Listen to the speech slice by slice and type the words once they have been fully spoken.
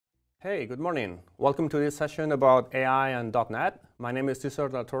Hey, good morning. Welcome to this session about AI and .NET. My name is Cesar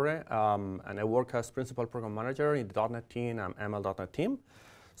Torre, and I work as Principal Program Manager in the .NET team and ML.NET team.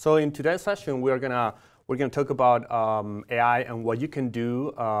 So in today's session, we're gonna talk about AI and what you can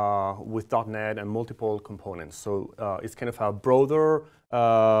do with .NET and multiple components. So it's kind of a broader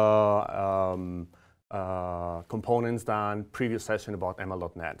components than previous session about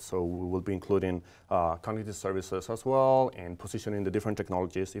ML.NET. So we will be including cognitive services as well and positioning the different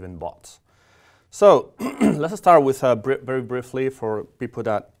technologies, even bots. So let's start with very briefly for people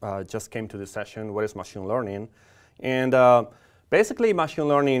that just came to this session, what is machine learning? And basically, machine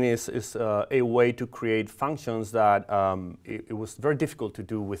learning is a way to create functions that it was very difficult to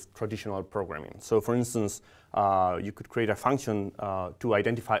do with traditional programming. So for instance, you could create a function to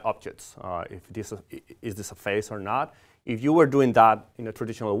identify objects, if is this a face or not. If you were doing that in a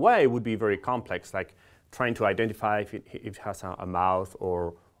traditional way, it would be very complex, like trying to identify if it has a mouth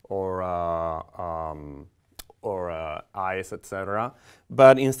or eyes, etc.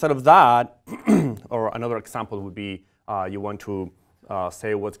 But instead of that, or another example would be you want to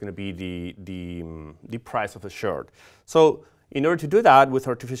say what's going to be the price of a shirt. So in order to do that with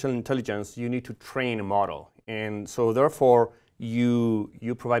artificial intelligence, you need to train a model. And so therefore,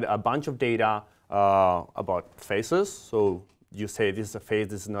 you provide a bunch of data about faces. So you say this is a face,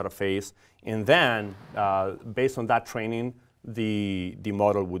 this is not a face. And then based on that training, the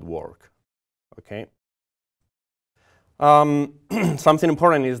model would work. Okay. Something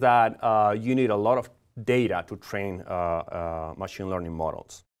important is that you need a lot of data to train machine learning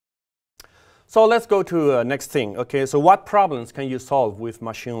models. So let's go to the next thing. Okay, so what problems can you solve with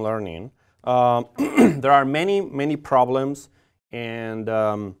machine learning? There are many problems, and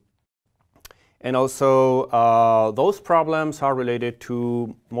also those problems are related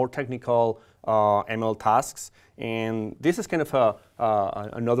to more technical ML tasks. And this is kind of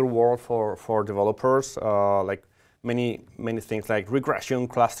another world for developers, like many things like regression,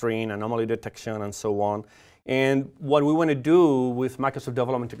 clustering, anomaly detection, and so on. And what we want to do with Microsoft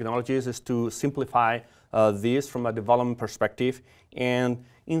Development Technologies is to simplify this from a development perspective. And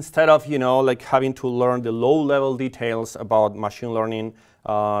instead of like having to learn the low-level details about machine learning,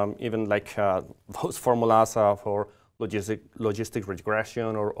 even like those formulas for logistic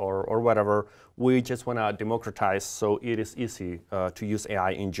regression or whatever, we just want to democratize so it is easy to use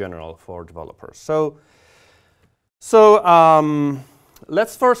AI in general for developers. So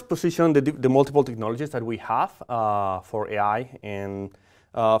let's first position the multiple technologies that we have for AI. And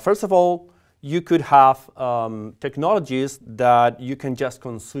first of all, you could have technologies that you can just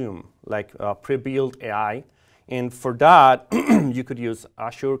consume, like pre-built AI. And for that, you could use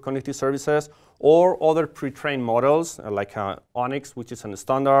Azure Cognitive Services or other pre-trained models like Onyx, which is a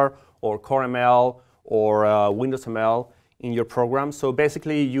standard, or Core ML, or Windows ML in your program. So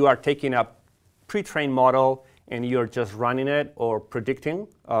basically, you are taking a pre-trained model and you're just running it or predicting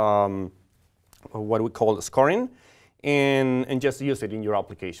what we call scoring, and just use it in your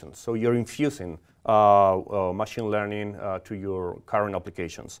applications. So you're infusing machine learning to your current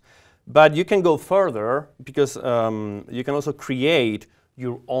applications. But you can go further because you can also create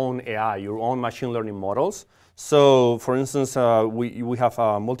your own AI, your own machine learning models. So for instance, we have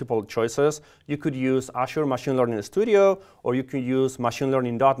multiple choices. You could use Azure Machine Learning Studio, or you could use machine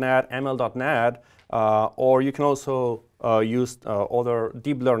learning.NET, ML.NET, or you can also use other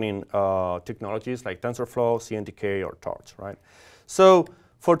deep learning technologies like TensorFlow, CNTK, or Torch, right? So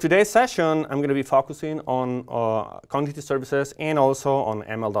for today's session, I'm going to be focusing on cognitive services and also on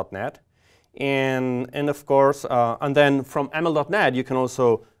ML.NET. And of course, and then from ML.NET, you can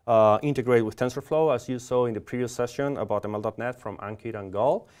also integrate with TensorFlow, as you saw in the previous session about ML.NET from Ankit and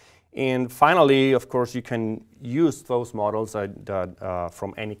Gal. And finally, of course, you can use those models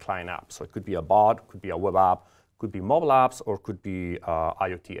from any client app. So it could be a bot, could be a web app, could be mobile apps, or could be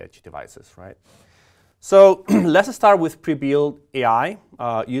IoT edge devices, right? So let's start with pre-built AI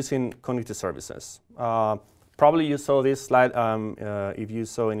using cognitive services. Probably you saw this slide if you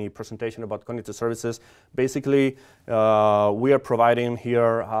saw any presentation about cognitive services. Basically, we are providing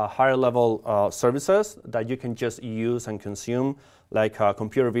here higher level services that you can just use and consume, like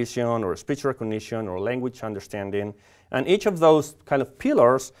computer vision or speech recognition or language understanding. And each of those kind of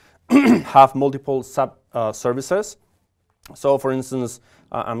pillars have multiple sub services. So for instance,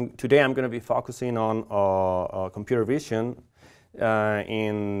 today I'm going to be focusing on computer vision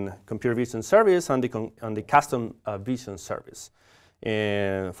in computer vision service and the custom vision service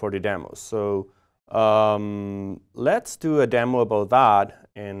for the demos. So let's do a demo about that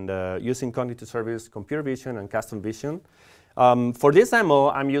and using cognitive service, computer vision, and custom vision. For this demo,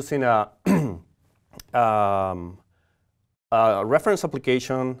 I'm using a a reference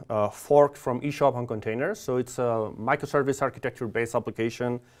application forked from eShopOnContainers. So it's a microservice architecture-based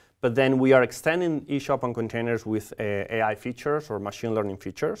application, but then we are extending eShopOnContainers with AI features or machine learning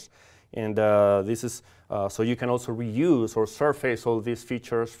features. And this is so you can also reuse or surface all these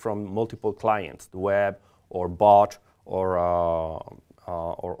features from multiple clients, the web or bot or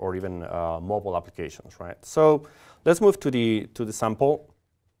even mobile applications, right? So let's move to the sample.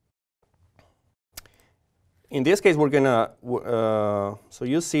 In this case, we're gonna so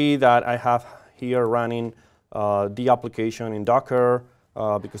you see that I have here running the application in Docker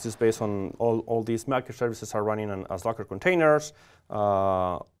because it's based on all these microservices are running as Docker containers.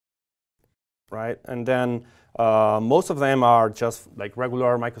 Right? And then most of them are just like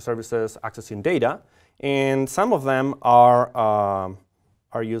regular microservices accessing data, and some of them are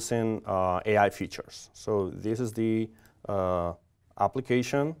using AI features. So this is the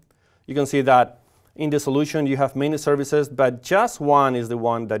application. You can see that in the solution you have many services, but just one is the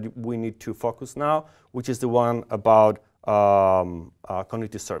one that we need to focus now, which is the one about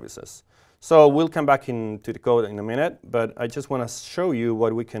cognitive services. So we'll come back into the code in a minute, but I just want to show you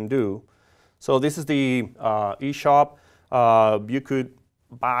what we can do. So this is the eShop. You could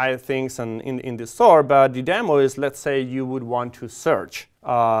buy things in the store, but the demo is, let's say you would want to search.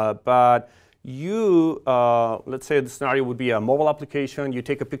 But you, let's say the scenario would be a mobile application. You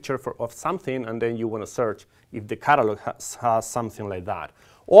take a picture of something, and then you want to search if the catalog has something like that.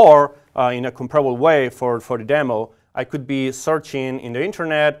 Or in a comparable way for the demo, I could be searching in the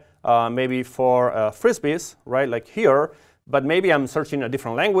internet, maybe for Frisbees, right, like here. But maybe I'm searching a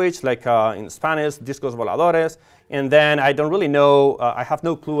different language, like in Spanish, discos voladores, and then I don't really know, I have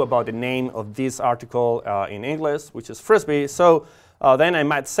no clue about the name of this article in English, which is Frisbee. So then I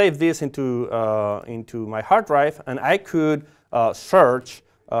might save this into my hard drive, and I could search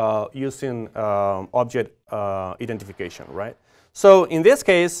using object identification, right? So in this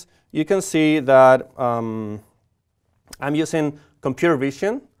case, you can see that I'm using computer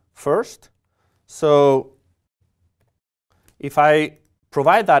vision first. So if I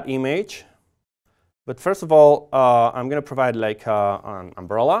provide that image, but first of all, I'm going to provide like an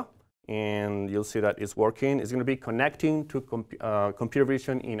umbrella, and you'll see that it's working. It's going to be connecting to computer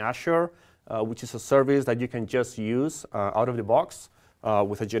vision in Azure, which is a service that you can just use out of the box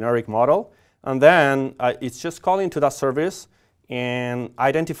with a generic model. And then it's just calling to that service and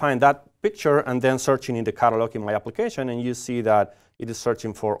identifying that picture and then searching in the catalog in my application, and you see that it is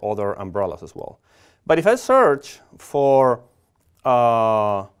searching for other umbrellas as well. But if I search for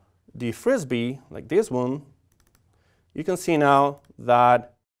the Frisbee, like this one, you can see now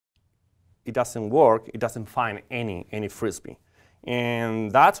that it doesn't work. It doesn't find any Frisbee.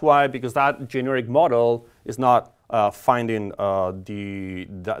 And that's why, because that generic model is not finding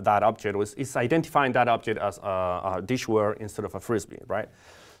that object. It's identifying that object as a dishware instead of a Frisbee, right?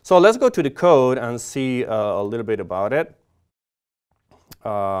 So let's go to the code and see a little bit about it.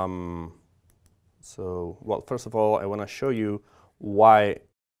 So, well, first of all, I want to show you why,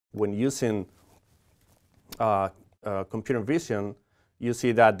 when using computer vision, you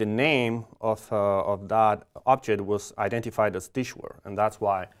see that the name of that object was identified as dishware, and that's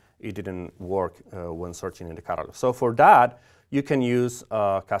why it didn't work when searching in the catalog. So for that, you can use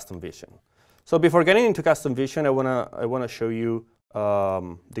custom vision. So before getting into custom vision, I wanna show you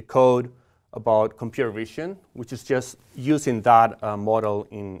the code about computer vision, which is just using that model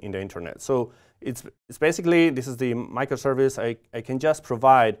in the internet. So it's basically, this is the microservice. I can just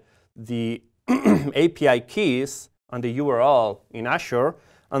provide the API keys and the URL in Azure,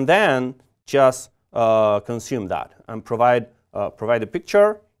 and then just consume that and provide a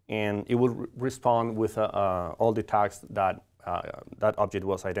picture, and it will respond with all the tags that that object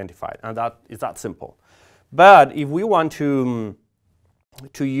was identified, and that is that simple. But if we want to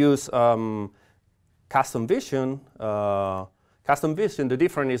use custom vision, the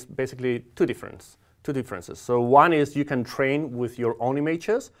difference is basically two differences. So one is you can train with your own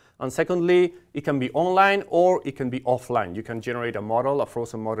images, and secondly, it can be online or it can be offline. You can generate a model, a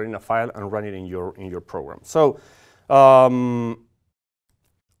frozen model in a file, and run it in your program. So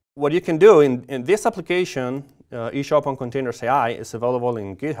what you can do in this application, eShopOnContainersAI is available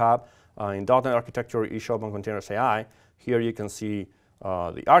in GitHub, in .NET Architecture, eShopOnContainersAI. Here you can see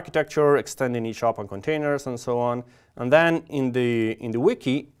the architecture, extending eShopOnContainers, and so on. And then in the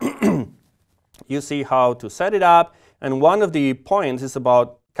wiki, you see how to set it up. And one of the points is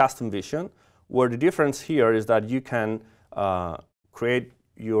about custom vision, where the difference here is that you can create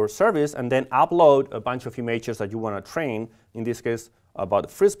your service and then upload a bunch of images that you want to train, in this case about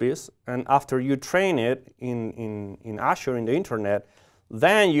Frisbees. And after you train it in Azure, in the internet,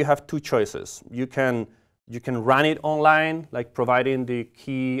 then you have two choices. You can You can run it online, like providing the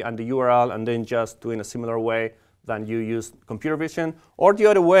key and the URL, and then just doing a similar way than you use computer vision. Or the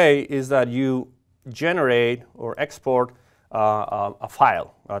other way is that you generate or export a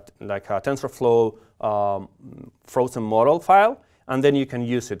file, like a TensorFlow frozen model file, and then you can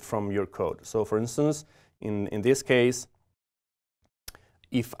use it from your code. So for instance, in this case,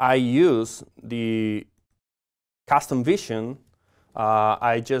 if I use the custom vision,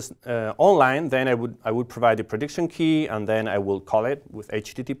 I just online, then I would provide the prediction key, and then I will call it with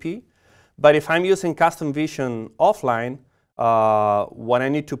HTTP. But if I'm using custom vision offline, what I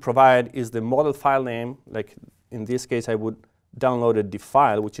need to provide is the model file name. Like in this case, I would download the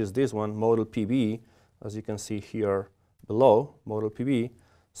file, which is this one, model PB, as you can see here below, model PB.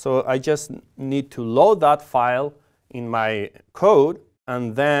 So I just need to load that file in my code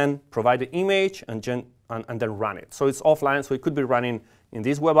and then provide the image and then run it. So it's offline, so it could be running in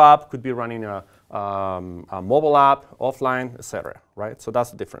this web app, could be running a mobile app, offline, etc. Right? So that's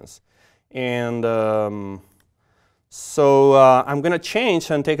the difference. And so I'm going to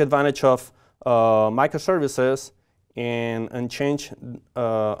change and take advantage of microservices and change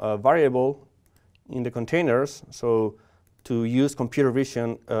a variable in the containers. So to use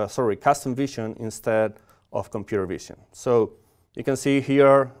custom vision instead of computer vision. So you can see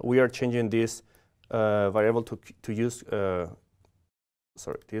here we are changing this variable to use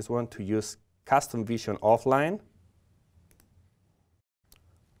this one to use custom vision offline.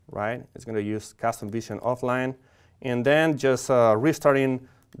 Right? It's going to use custom vision offline, and then just restarting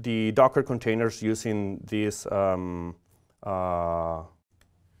the Docker containers using this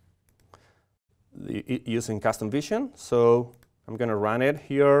using custom vision. So I'm going to run it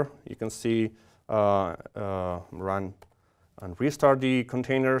here. You can see run and restart the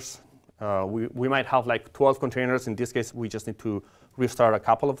containers. We might have like 12 containers. In this case, we just need to restart a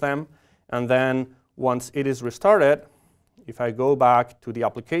couple of them. And then once it is restarted, if I go back to the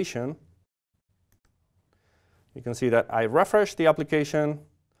application, you can see that I refresh the application,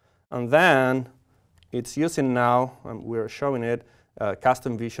 and then it's using now, and we're showing it,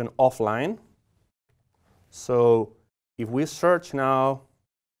 custom vision offline. So if we search now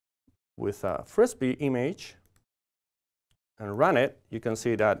with a Frisbee image and run it, you can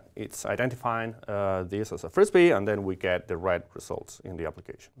see that it's identifying this as a Frisbee, and then we get the right results in the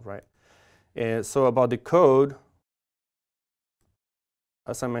application, right? So about the code,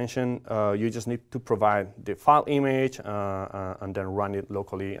 as I mentioned, you just need to provide the file image and then run it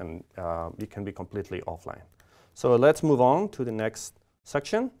locally, and it can be completely offline. So let's move on to the next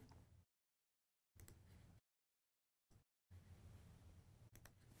section.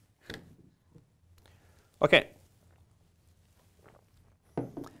 OK.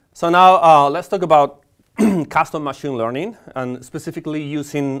 So now let's talk about custom machine learning, and specifically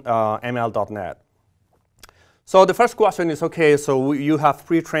using ML.NET. So the first question is, OK, so you have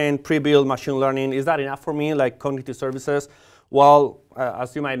pre-trained, pre-built machine learning. Is that enough for me, like cognitive services? Well,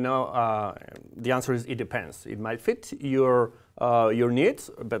 as you might know, the answer is it depends. It might fit your needs,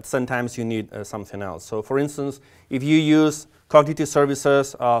 but sometimes you need something else. So for instance, if you use cognitive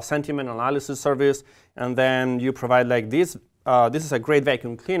services, sentiment analysis service, and then you provide like this, this is a great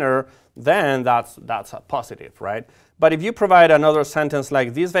vacuum cleaner, then that's a positive, right? But if you provide another sentence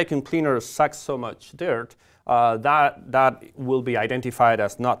like this vacuum cleaner sucks so much dirt, that will be identified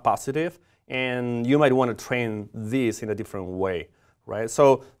as not positive, and you might want to train this in a different way, right?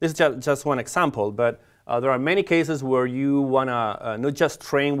 So this is just one example, but there are many cases where you want to not just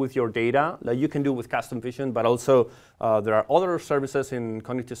train with your data, like you can do with custom vision, but also there are other services in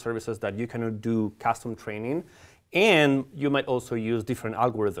cognitive services that you cannot do custom training, and you might also use different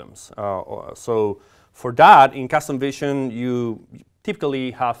algorithms. So for that, in custom vision, you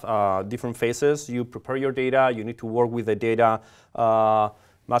typically have different phases. You prepare your data, you need to work with the data,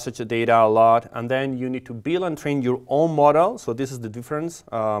 message the data a lot, and then you need to build and train your own model. So this is the difference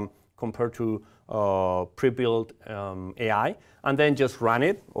compared to pre-built AI, and then just run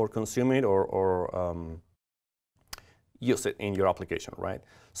it or consume it or use it in your application, right?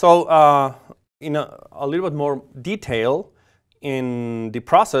 So in a little bit more detail in the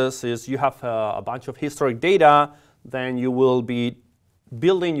process is you have a bunch of historic data, then you will be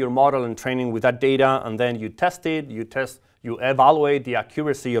building your model and training with that data, and then you test it, you evaluate the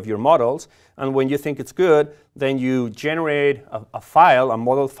accuracy of your models, and when you think it's good, then you generate a file, a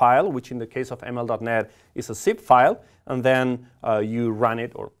model file, which in the case of ML.NET is a zip file, and then you run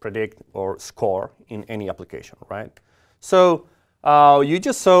it or predict or score in any application, right? So you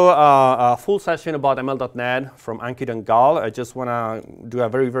just saw a full session about ML.NET from Ankit and Gal. I just want to do a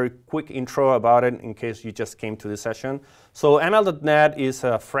very, very quick intro about it in case you just came to this session. So ML.NET is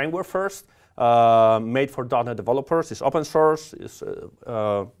a framework first. made for .NET developers. It's open source. It's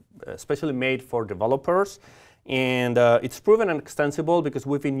especially made for developers. And it's proven and extensible because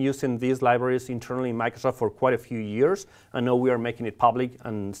we've been using these libraries internally in Microsoft for quite a few years. And now we are making it public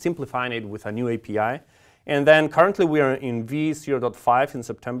and simplifying it with a new API. And then currently we are in v0.5 in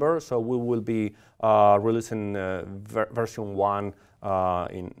September, so we will be releasing version 1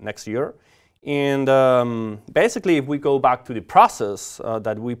 in next year. And basically, if we go back to the process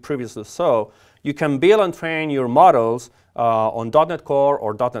that we previously saw, you can build and train your models on .NET Core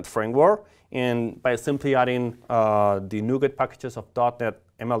or .NET Framework, and by simply adding the NuGet packages of .NET,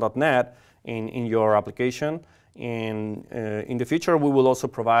 ML.NET in your application. And in the future, we will also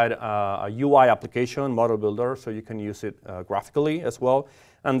provide a UI application model builder, so you can use it graphically as well.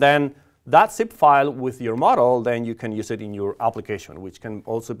 And then that zip file with your model, then you can use it in your application, which can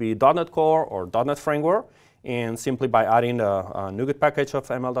also be .NET Core or .NET Framework. And simply by adding a NuGet package of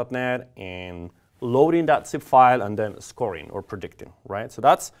ML.NET and loading that zip file and then scoring or predicting, right? So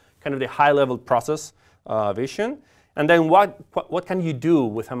that's kind of the high-level process vision. And then what can you do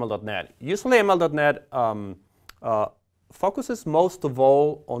with ML.NET? Usually ML.NET focuses most of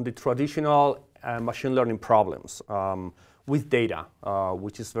all on the traditional machine learning problems with data,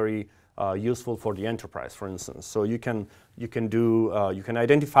 which is very useful for the enterprise, for instance. So you can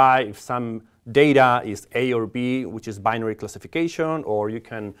identify if some data is A or B, which is binary classification, or you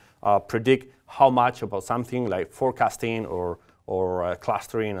can predict how much about something like forecasting or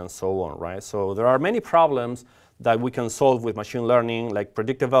clustering and so on, right? So there are many problems that we can solve with machine learning, like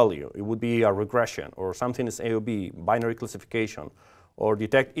predict a value. It would be a regression, or something is A or B, binary classification, or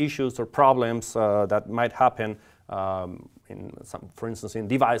detect issues or problems that might happen for instance, in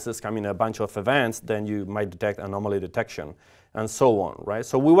devices coming a bunch of events, then you might detect anomaly detection, and so on, right?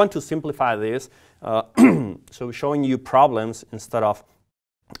 So we want to simplify this, so showing you problems instead of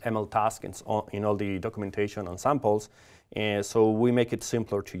ML tasks in all the documentation and samples, and so we make it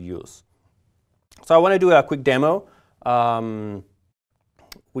simpler to use. So I want to do a quick demo,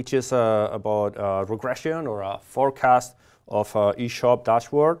 which is about regression or a forecast of eShop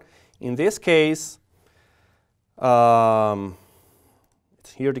dashboard. In this case, here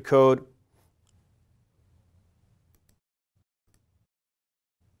the code.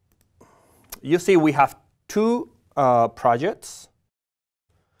 You see we have two projects,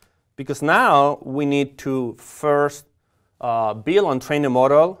 because now we need to first build and train the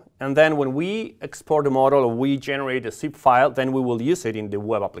model, and then when we export the model or we generate a zip file, then we will use it in the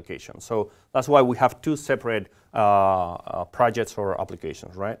web application. So that's why we have two separate projects or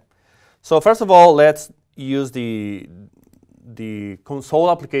applications, right? So first of all, let's use the console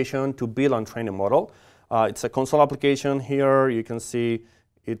application to build and train a model. It's a console application here. You can see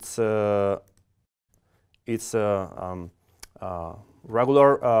it's a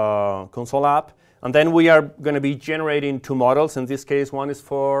regular console app. And then we are going to be generating two models. In this case, one is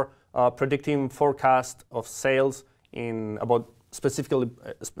for predicting forecast of sales specifically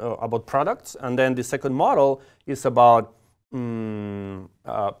about products. And then the second model is about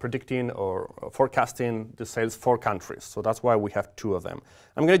predicting or forecasting the sales for countries. So that's why we have two of them.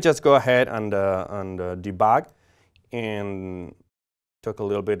 I'm going to just go ahead and debug and talk a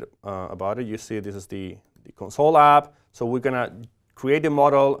little bit about it. You see this is the console app. So we're going to create a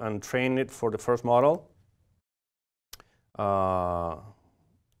model and train it for the first model.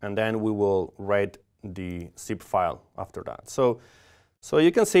 And then we will write the zip file after that. So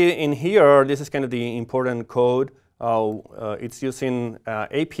you can see in here, this is kind of the important code. It's using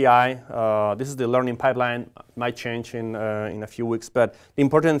API. This is the learning pipeline. It might change in a few weeks, but the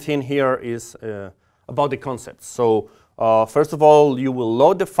important thing here is about the concepts. So first of all, you will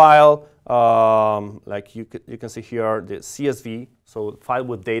load the file, like you can see here, the CSV, so file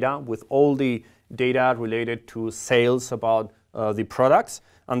with data, with all the data related to sales about the products.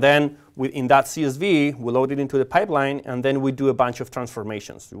 And then in that CSV, we load it into the pipeline, and then we do a bunch of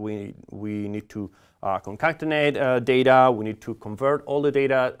transformations. We need to concatenate data. We need to convert all the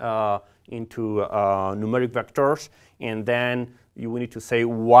data into numeric vectors, and then we need to say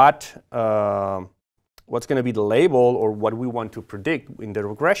what's going to be the label or what we want to predict in the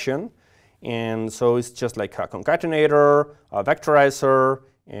regression. And so it's just like a concatenator, a vectorizer,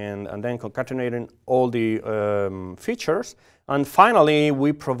 and then concatenating all the features. And finally,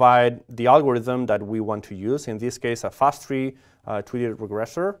 we provide the algorithm that we want to use. In this case, a fast-tree treated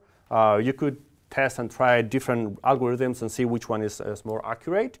regressor. You could test and try different algorithms and see which one is more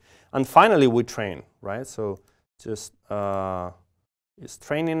accurate. And finally, we train, right? So just it's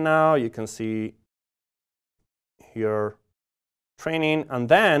training now. You can see here training. And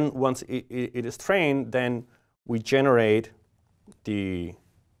then once it is trained, then we generate the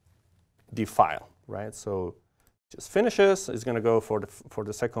the file, right? So just finishes. It's going to go for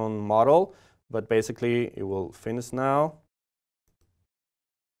the second model, but basically it will finish now.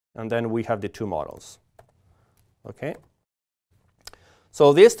 And then we have the two models. Okay.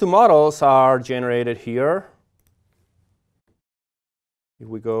 So these two models are generated here. If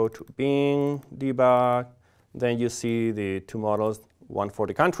we go to Bing, debug, then you see the two models, one for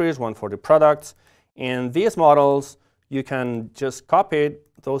the countries, one for the products. And these models, you can just copy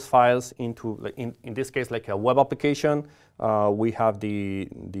those files into, like in this case, like a web application. We have the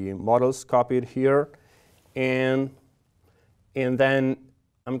models copied here. And then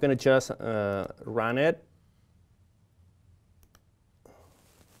I'm going to just run it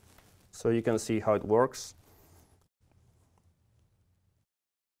so you can see how it works.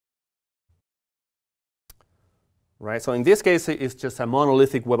 Right, so in this case, it's just a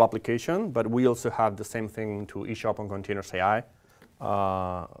monolithic web application, but we also have the same thing to eShopOnContainersAI.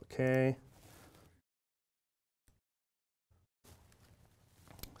 Okay.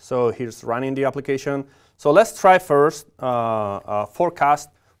 So here's running the application. So let's try first a forecast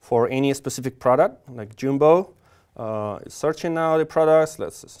for any specific product, like Jumbo. It's searching now the products.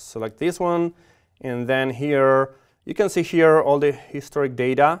 Let's select this one. And then here, you can see here all the historic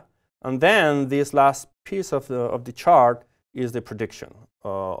data. And then this last piece of the chart is the prediction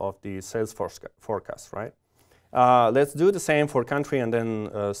of the sales forecast, right? Let's do the same for country and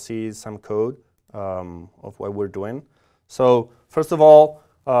then see some code of what we're doing. So first of all,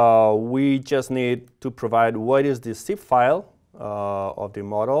 we just need to provide what is the zip file of the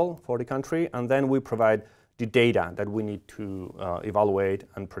model for the country, and then we provide the data that we need to evaluate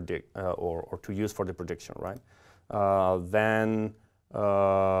and predict or to use for the prediction, right? Then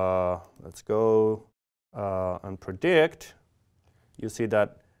let's go and predict. You see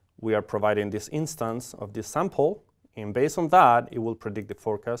that we are providing this instance of this sample, and based on that, it will predict the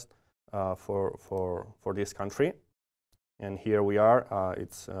forecast for this country. And here we are.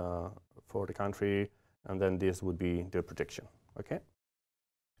 It's for the country, and then this would be the prediction. Okay.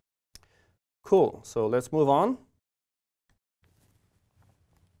 Cool. So let's move on.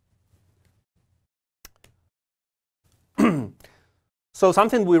 So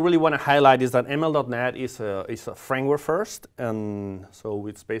something we really want to highlight is that ML.NET is a framework first, and so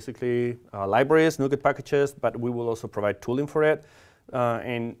it's basically libraries, NuGet packages, but we will also provide tooling for it,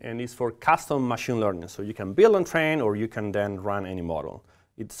 and it's for custom machine learning. So you can build and train, or you can then run any model.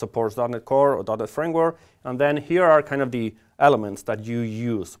 It supports .NET Core or .NET Framework, and then here are kind of the elements that you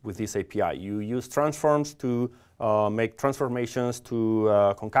use with this API. You use transforms to make transformations to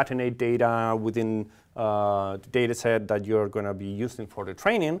concatenate data within the data set that you're going to be using for the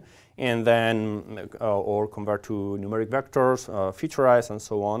training, and then or convert to numeric vectors, featureize, and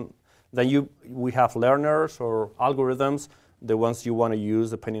so on. Then we have learners or algorithms, the ones you want to use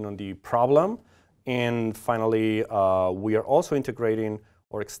depending on the problem. And finally, we are also integrating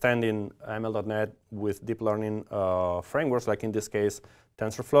or extending ML.NET with deep learning frameworks, like in this case,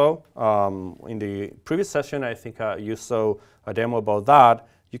 TensorFlow. In the previous session, I think you saw a demo about that.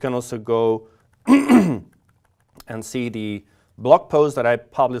 You can also go and see the blog post that I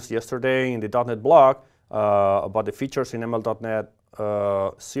published yesterday in the .NET blog about the features in ML.NET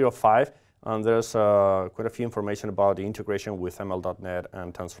 0.5. And there's quite a few information about the integration with ML.NET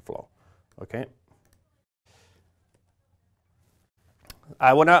and TensorFlow. Okay.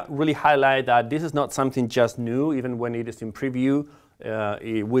 I want to really highlight that this is not something just new, even when it is in preview.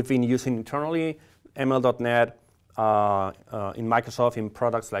 We've been using internally ML.NET in Microsoft in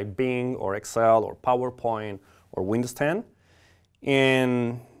products like Bing or Excel or PowerPoint or Windows 10.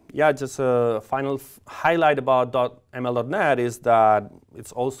 And yeah, just a final highlight about ML.NET is that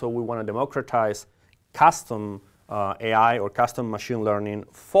it's also, we want to democratize custom AI or custom machine learning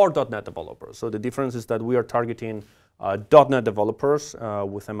for .NET developers. So the difference is that we are targeting .NET developers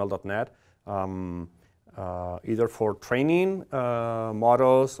with ML.NET, either for training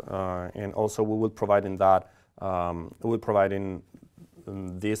models, and also we will provide in that,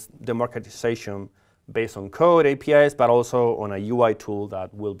 this democratization based on code, APIs, but also on a UI tool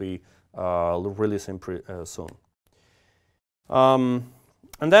that will be releasing soon. And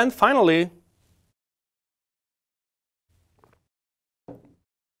then finally,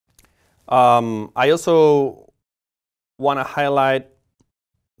 I also want to highlight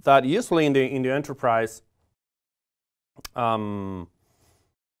that usually in the enterprise,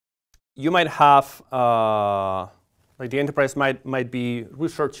 you might have, like the enterprise might be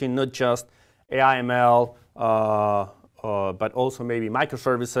researching not just AI, ML, but also maybe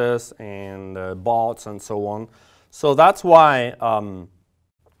microservices and bots and so on. So that's why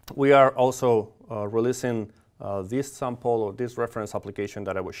we are also releasing this sample or this reference application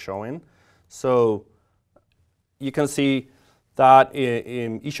that I was showing. So you can see that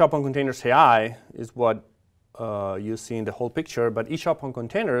in eShopOnContainersAI is what you see in the whole picture, but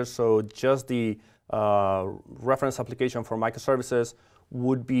eShopOnContainers, so just the reference application for microservices,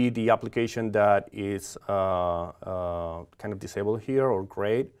 would be the application that is kind of disabled here or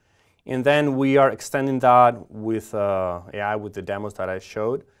grayed. And then we are extending that with AI with the demos that I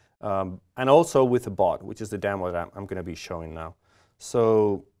showed, and also with a bot, which is the demo that I'm going to be showing now.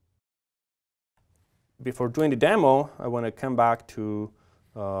 So before doing the demo, I want to come back to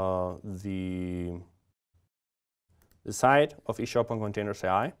the site of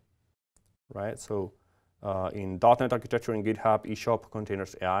eShopOnContainersAI, right? So in .NET architecture in GitHub,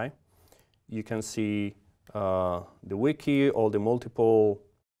 eShopOnContainersAI, you can see the wiki, all the multiple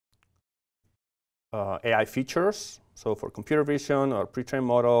AI features. So for computer vision or pre-trained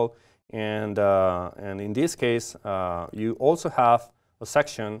model, and in this case, you also have a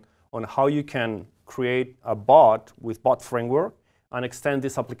section on how you can create a bot with bot framework and extend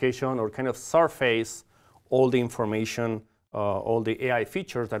this application or kind of surface all the information, all the AI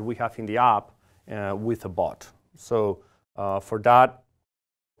features that we have in the app with a bot. So for that,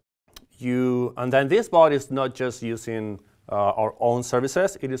 and then this bot is not just using our own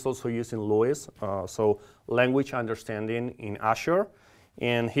services, it is also using LUIS, so language understanding in Azure.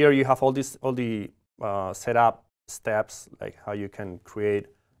 And here you have all the setup steps, like how you can create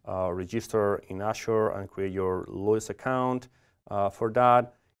register in Azure and create your LUIS account for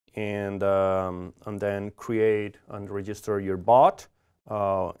that, and then create and register your bot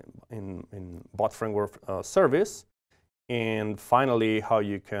in bot framework service. And finally, how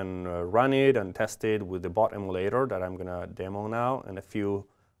you can run it and test it with the bot emulator that I'm going to demo now, and a few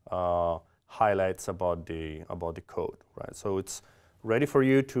highlights about the code. Right. So it's ready for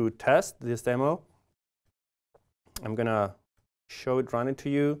you to test this demo. I'm going to show it running to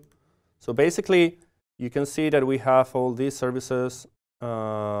you. So basically, you can see that we have all these services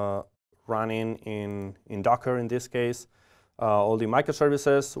running in Docker in this case. All the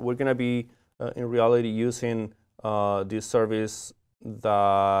microservices, we're going to be in reality using this service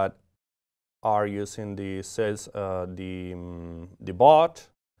that are using the sales, the bot,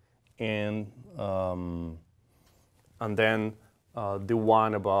 and then the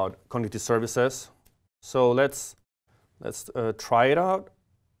one about cognitive services. So let's try it out.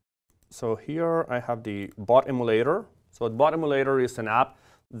 So here I have the bot emulator. So the bot emulator is an app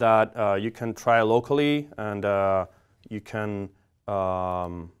that you can try locally, and you can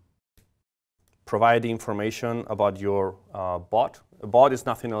provide the information about your bot. A bot is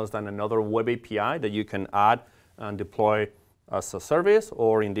nothing else than another web API that you can add and deploy as a service,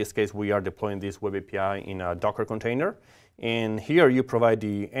 or in this case, we are deploying this web API in a Docker container. And here you provide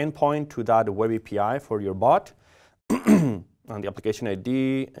the endpoint to that web API for your bot and the application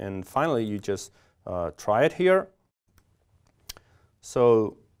ID. And finally, you just try it here.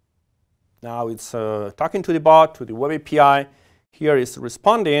 So now it's talking to the bot, to the web API. Here is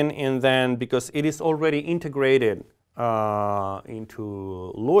responding, and then because it is already integrated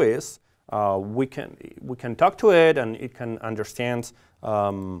into LUIS, we can talk to it, and it can understand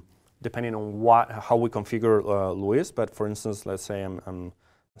depending on how we configure LUIS. But for instance, let's say I'm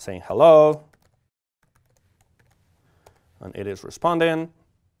saying hello, and it is responding.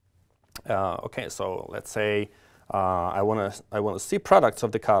 Okay, so let's say I want to see products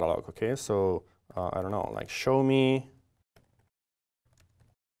of the catalog. Okay, so I don't know, like show me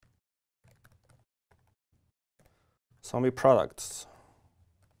products.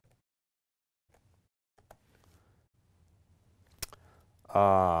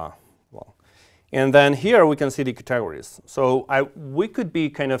 Well, and then here we can see the categories. So we could be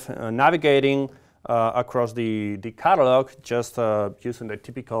kind of navigating across the catalog, just using the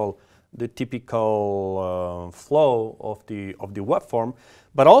typical flow of the web form.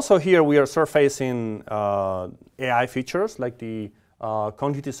 But also here we are surfacing AI features like the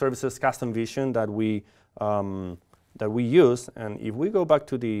Cognitive Services custom vision that we use. And if we go back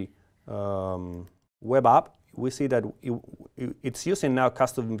to the web app, we see that it's using now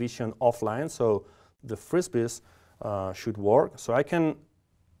custom vision offline, so the frisbees should work. So I can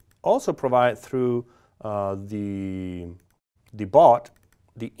also provide through the bot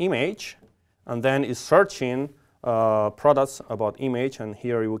the image, and then is searching products about image. And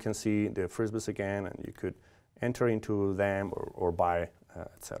here you can see the frisbees again, and you could enter into them or buy,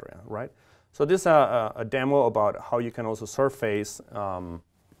 etc. Right? So this is a demo about how you can also surface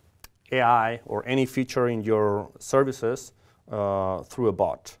AI or any feature in your services through a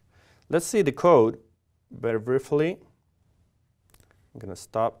bot. Let's see the code very briefly. I'm going to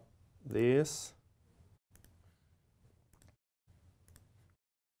stop this.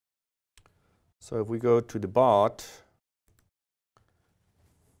 So if we go to the bot,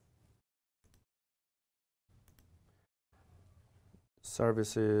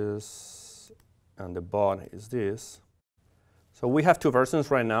 services, and the bot is this. So we have two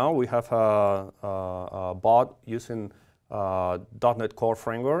versions right now. We have a bot using .NET Core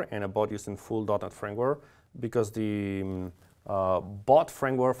framework and a bot using full .NET framework, because the bot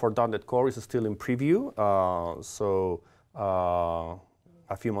framework for .NET Core is still in preview.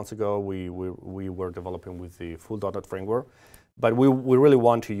 A few months ago, we were developing with the full .NET framework. But we really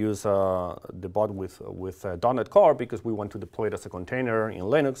want to use the bot with .NET Core, because we want to deploy it as a container in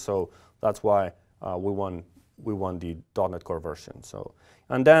Linux. So that's why we want the .NET Core version. So,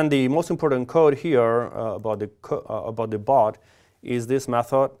 and then the most important code here about the bot is this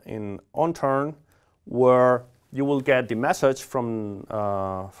method in onTurn, where you will get the message from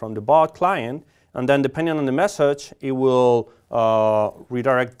the bot client, and then depending on the message, it will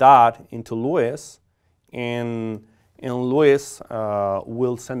redirect that into Luis, and Luis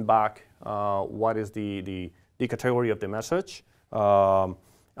will send back what is the category of the message,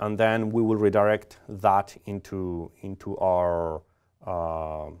 and then we will redirect that into our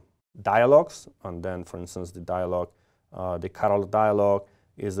dialogues. And then, for instance, the dialogue, the catalog dialogue,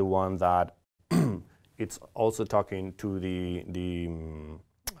 is the one that it's also talking to the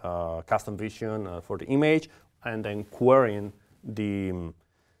custom vision for the image, and then querying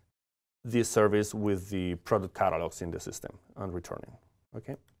this service with the product catalogs in the system and returning.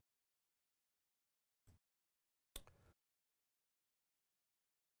 Okay.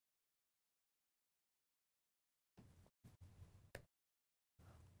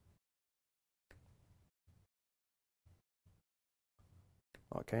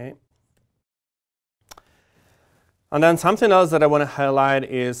 Okay. And then something else that I want to highlight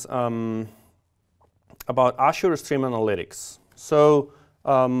is about Azure Stream Analytics. So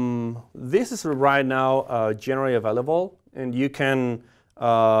this is right now generally available, and you can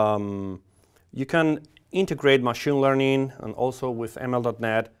integrate machine learning and also with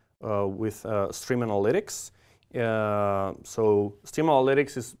ML.NET with Stream Analytics. So Stream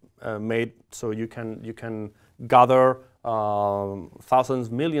Analytics is made so you can gather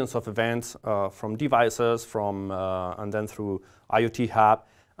thousands, millions of events from devices, and then through IoT Hub.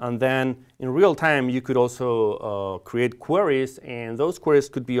 And then in real time, you could also create queries, and those queries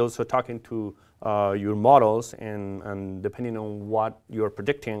could be also talking to your models, and depending on what you're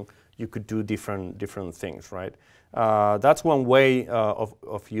predicting, you could do different things, right? That's one way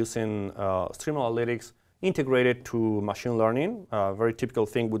of using Stream Analytics integrated to machine learning. A very typical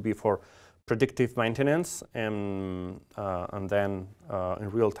thing would be for predictive maintenance, and then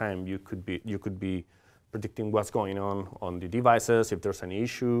in real time you could be predicting what's going on the devices, if there's any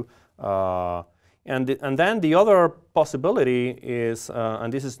issue. And then the other possibility is,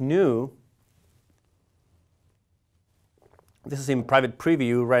 and this is new, this is in private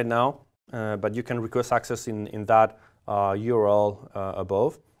preview right now, but you can request access in that URL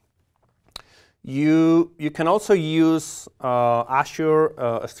above. You can also use Azure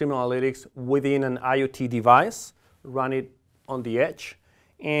Stream Analytics within an IoT device, run it on the edge,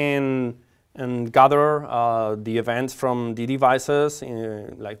 and gather the events from the devices.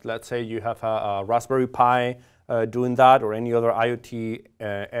 Like, let's say you have a Raspberry Pi doing that, or any other IoT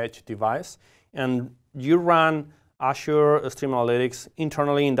edge device, and you run Azure Stream Analytics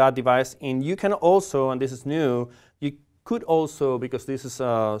internally in that device. And you can also, and this is new, you could also, because this is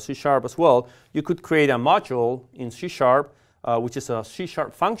C# as well, you could create a module in C#, which is a C#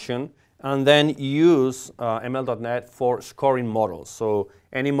 function, and then use ML.NET for scoring models. So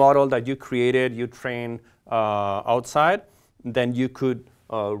any model that you created, you train outside, then you could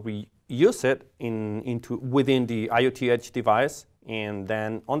reuse it within the IoT edge device, and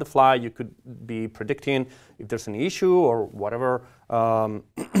then on the fly you could be predicting if there's an issue or whatever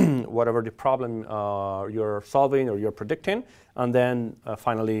whatever the problem you're solving or you're predicting, and then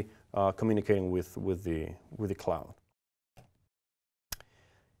finally communicating with the cloud.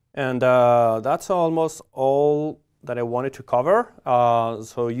 And that's almost all that I wanted to cover.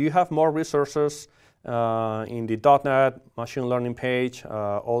 So you have more resources in the .NET machine learning page.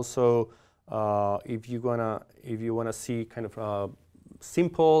 Also, if you wanna see kind of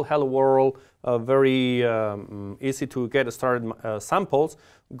simple hello world, very easy to get started samples,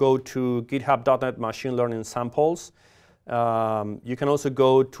 go to github.net machine learning samples. You can also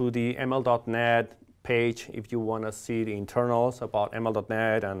go to the ML.NET page if you want to see the internals about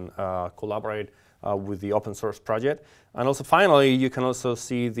ML.NET and collaborate with the open source project. And also finally, you can also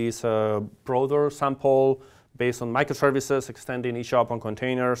see this broader sample based on microservices extending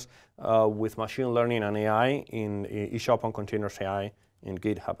eShopOnContainers with machine learning and AI in eShopOnContainersAI in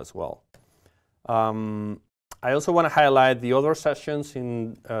GitHub as well. I also want to highlight the other sessions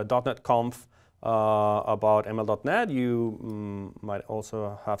in .NET Conf about ML.NET. You might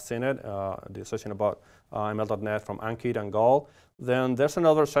also have seen it, the session about ML.NET from Ankit and Gol. Then there's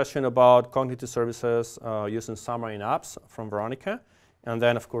another session about cognitive services using Xamarin Apps from Veronica. And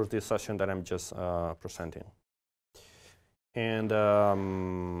then, of course, this session that I'm just presenting. And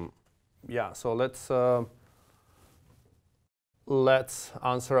yeah, so let's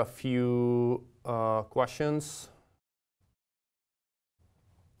answer a few questions.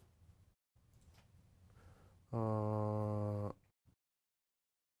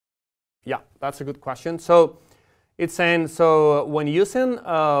 Yeah, that's a good question. So it's saying, so when using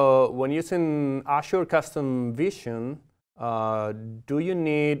Azure Custom Vision, do you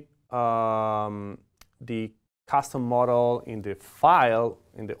need the custom model in the file,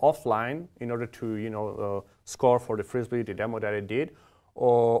 in the offline, in order to score for the Frisbee, the demo that I did,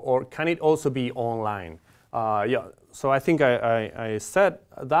 or can it also be online? Yeah, so I think I said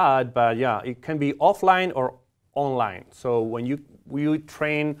that, but yeah, it can be offline or online. So when you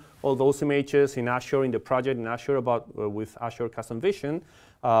train all those images in Azure, in the project in Azure with Azure Custom Vision,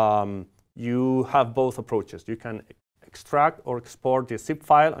 you have both approaches. You can extract or export the zip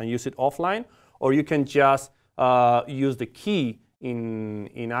file and use it offline, or you can just use the key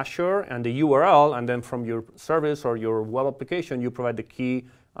in Azure and the URL, and then from your service or your web application, you provide the key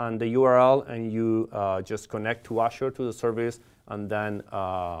and the URL, and you just connect to Azure, to the service, and then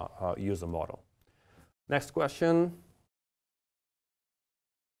use the model. Next question.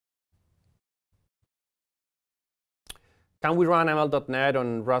 Can we run ML.NET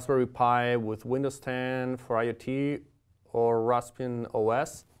on Raspberry Pi with Windows 10 for IoT or Raspbian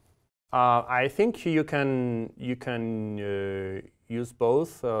OS? I think you can use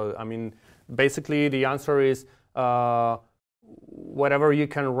both. I mean, basically the answer is whatever you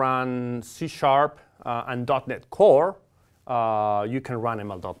can run C# and .NET Core, you can run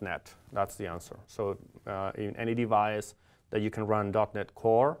ML.NET. That's the answer. So in any device that you can run .NET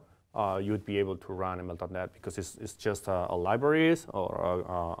Core, you'd be able to run ML.NET because it's just a libraries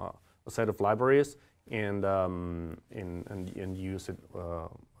or a set of libraries and use it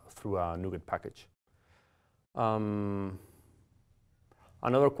through a NuGet package.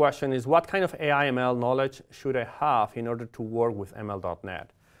 Another question is, what kind of AI/ML knowledge should I have in order to work with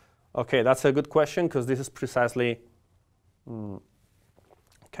ML.NET? Okay, that's a good question because this is precisely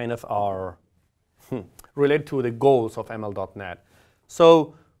kind of our related to the goals of ML.NET.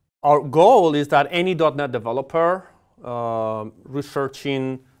 So our goal is that any .NET developer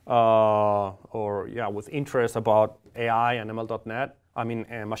researching with interest about AI and ML.NET,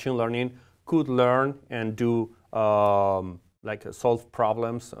 machine learning, could learn and do solve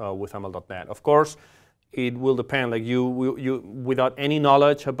problems with ML.NET. Of course, it will depend. Like you without any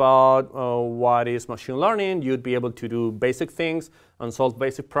knowledge about what is machine learning, you'd be able to do basic things and solve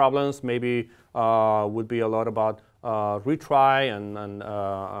basic problems. Maybe would be a lot about retry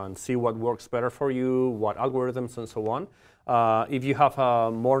and see what works better for you, what algorithms and so on. If you have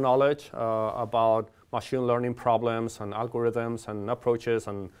more knowledge about machine learning problems and algorithms and approaches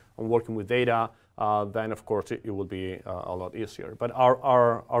and working with data, then of course it will be a lot easier. But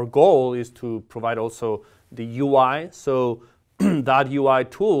our goal is to provide also the UI, so that UI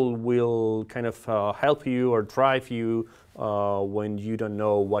tool will kind of help you or drive you when you don't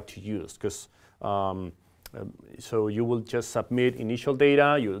know what to use. Because so you will just submit initial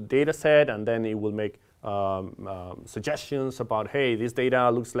data, your data set, and then it will make suggestions about, hey, this data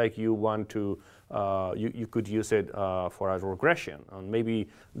looks like you want to, you could use it for a regression. And maybe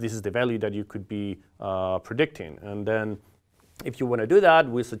this is the value that you could be predicting. And then if you want to do that,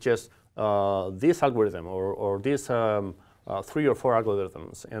 we suggest this algorithm or this 3 or 4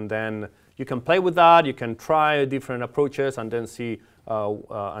 algorithms. And then you can play with that. You can try different approaches and then see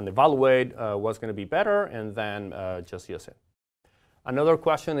and evaluate what's going to be better, and then just use it. Another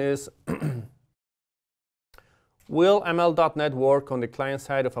question is, will ML.NET work on the client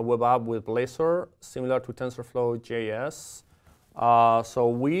side of a web app with Blazor, similar to TensorFlow.js? So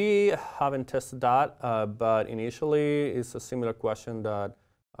we haven't tested that, but initially it's a similar question that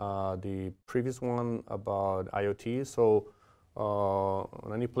the previous one about IoT. So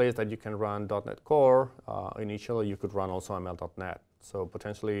on any place that you can run .NET Core, initially you could run also ML.NET. So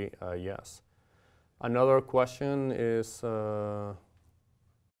potentially, yes. Another question is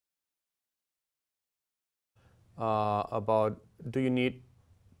about, do you need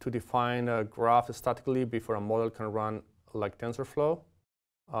to define a graph statically before a model can run like TensorFlow?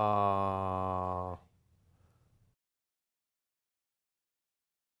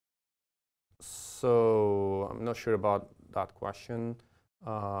 So I'm not sure about that question.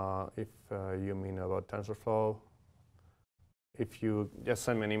 If you mean about TensorFlow, if you just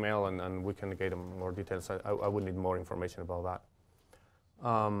send me an email and we can get more details, I would need more information about that.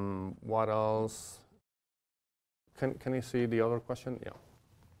 What else? Can you see the other question? Yeah.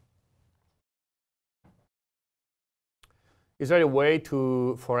 Is there a way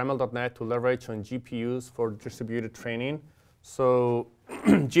for ML.NET to leverage on GPUs for distributed training? So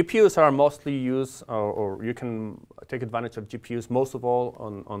GPUs are mostly used, or you can take advantage of GPUs most of all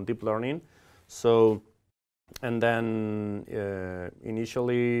on deep learning. So, and then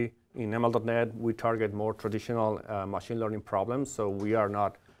initially in ML.NET, we target more traditional machine learning problems. So we are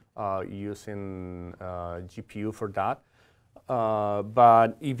not using GPU for that.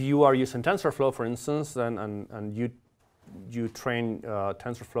 But if you are using TensorFlow, for instance, and you train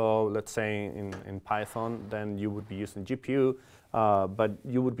TensorFlow, let's say in Python, then you would be using GPU, but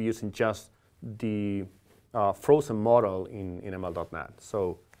you would be using just the frozen model in ML.NET.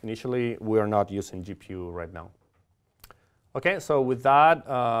 So initially, we are not using GPU right now. Okay, so with that,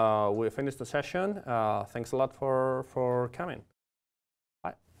 we finished the session. Thanks a lot for coming.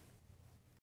 Bye.